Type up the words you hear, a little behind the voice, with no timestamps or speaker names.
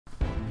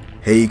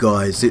Hey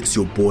guys, it's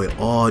your boy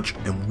Arj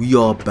and we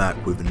are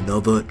back with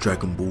another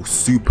Dragon Ball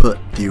Super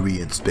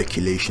theory and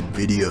speculation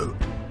video,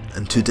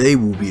 and today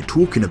we'll be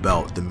talking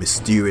about the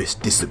mysterious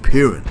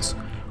disappearance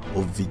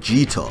of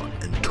Vegeta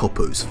and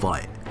Toppo's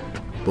fight.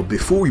 But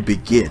before we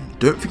begin,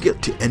 don't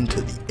forget to enter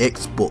the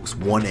Xbox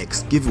One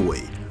X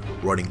giveaway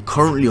running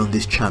currently on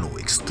this channel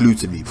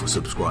exclusively for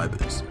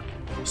subscribers.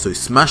 So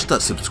smash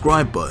that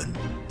subscribe button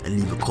and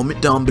leave a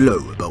comment down below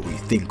about what you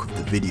think of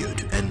the video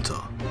to enter.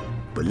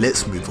 But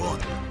let's move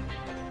on.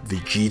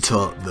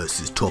 Vegeta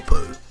vs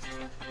Toppo.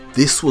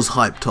 This was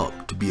hyped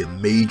up to be a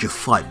major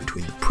fight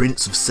between the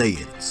Prince of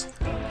Saiyans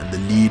and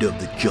the leader of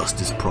the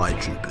Justice Pride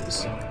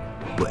Troopers.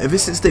 But ever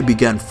since they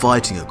began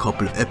fighting a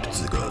couple of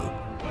episodes ago,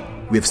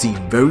 we have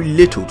seen very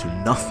little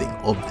to nothing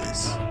of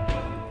this.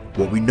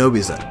 What we know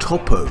is that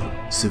Toppo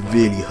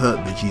severely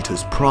hurt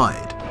Vegeta's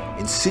pride,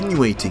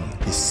 insinuating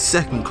his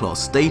second-class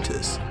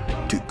status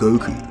to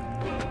Goku,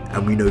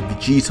 and we know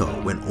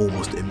Vegeta went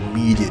almost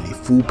immediately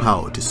full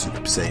power to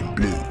Super Saiyan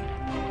Blue,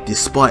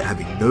 despite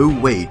having no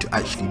way to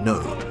actually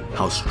know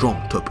how strong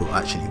Toppo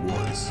actually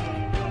was.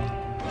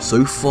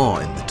 So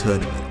far in the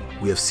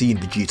tournament, we have seen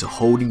Vegeta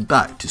holding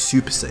back to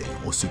Super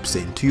Saiyan or Super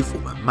Saiyan 2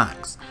 form at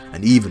max,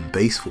 and even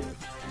base form.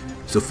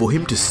 So for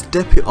him to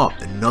step it up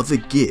another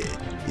gear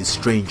is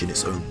strange in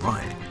its own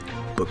right,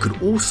 but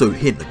could also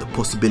hint at the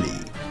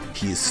possibility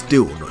he is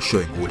still not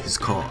showing all his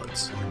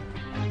cards.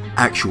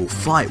 Actual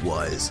fight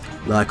wise,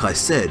 like I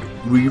said,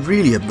 we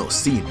really have not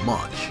seen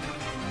much.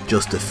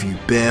 Just a few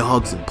bear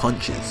hugs and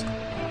punches,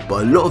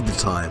 but a lot of the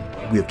time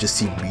we have just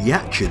seen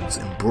reactions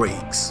and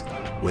breaks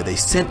where they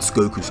sense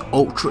Goku's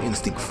Ultra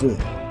Instinct form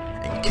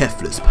and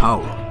Kefla's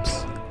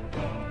power-ups.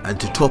 And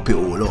to top it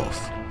all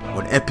off,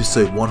 on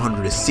episode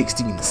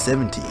 116 and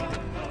 17,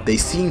 they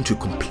seem to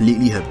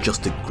completely have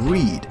just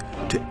agreed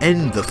to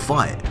end the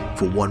fight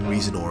for one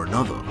reason or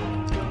another.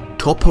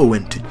 Toppo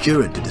went to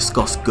Jiren to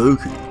discuss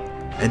Goku,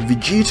 and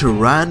Vegeta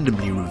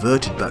randomly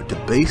reverted back to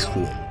base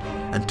form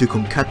and took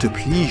on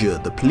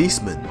Catoplegia the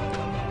policeman,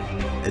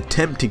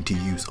 attempting to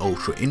use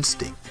Ultra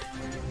Instinct.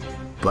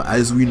 But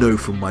as we know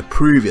from my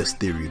previous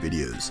theory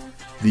videos,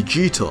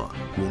 Vegeta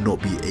will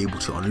not be able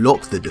to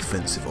unlock the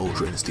defensive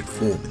Ultra Instinct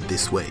form in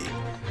this way,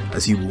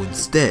 as he will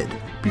instead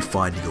be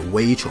finding a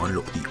way to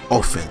unlock the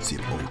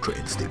offensive Ultra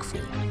Instinct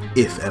form,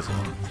 if ever.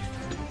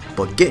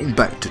 But getting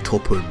back to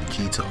Toppo and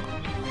Vegeta,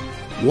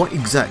 what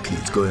exactly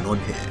is going on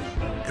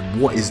here,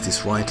 and what is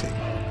this writing?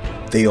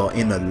 They are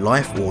in a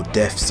life or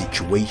death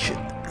situation,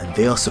 and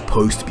they are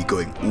supposed to be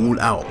going all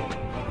out,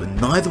 but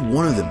neither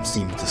one of them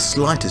seems the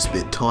slightest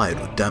bit tired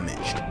or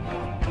damaged.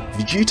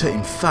 Vegeta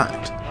in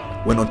fact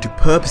went on to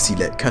purposely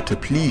let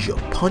Catoplegia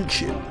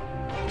punch him,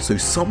 so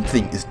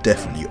something is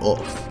definitely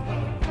off.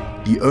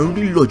 The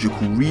only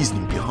logical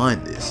reasoning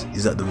behind this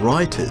is that the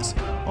writers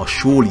are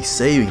surely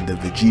saving the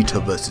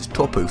Vegeta vs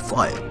Toppo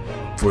fight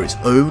for its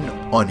own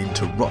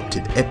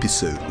uninterrupted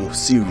episode or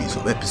series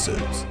of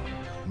episodes,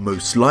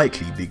 most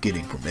likely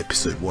beginning from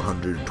episode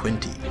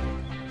 120.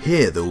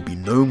 Here there will be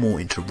no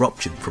more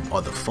interruption from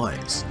other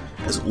fights,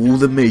 as all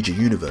the major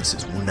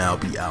universes will now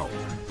be out.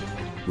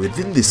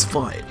 Within this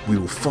fight, we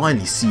will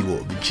finally see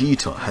what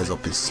Vegeta has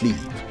up his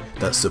sleeve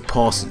that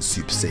surpasses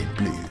Super Saiyan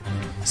Blue,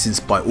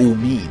 since by all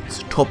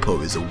means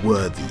Toppo is a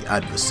worthy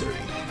adversary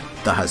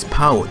that has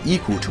power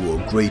equal to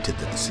or greater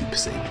than Super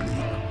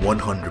Saiyan Blue,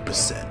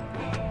 100%.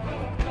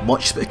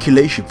 Much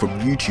speculation from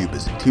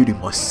YouTubers including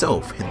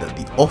myself hint at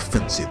the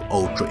offensive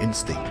Ultra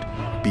Instinct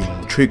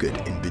being triggered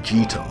in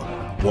Vegeta,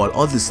 while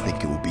others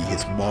think it will be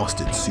his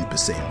mastered Super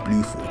Saiyan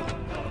Blue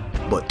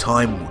form. But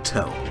time will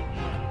tell.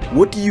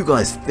 What do you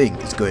guys think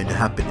is going to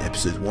happen in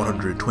episodes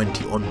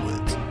 120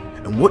 onwards,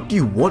 and what do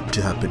you want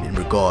to happen in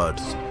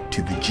regards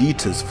to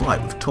Vegeta's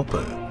fight with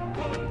Toppo?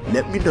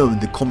 Let me know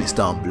in the comments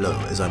down below,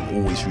 as I'm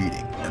always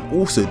reading, and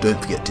also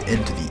don't forget to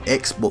enter the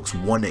Xbox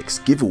One X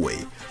giveaway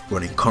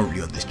running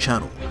currently on this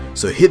channel,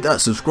 so hit that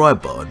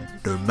subscribe button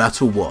no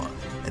matter what,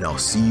 and I'll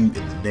see you in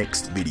the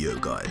next video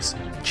guys.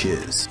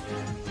 Cheers.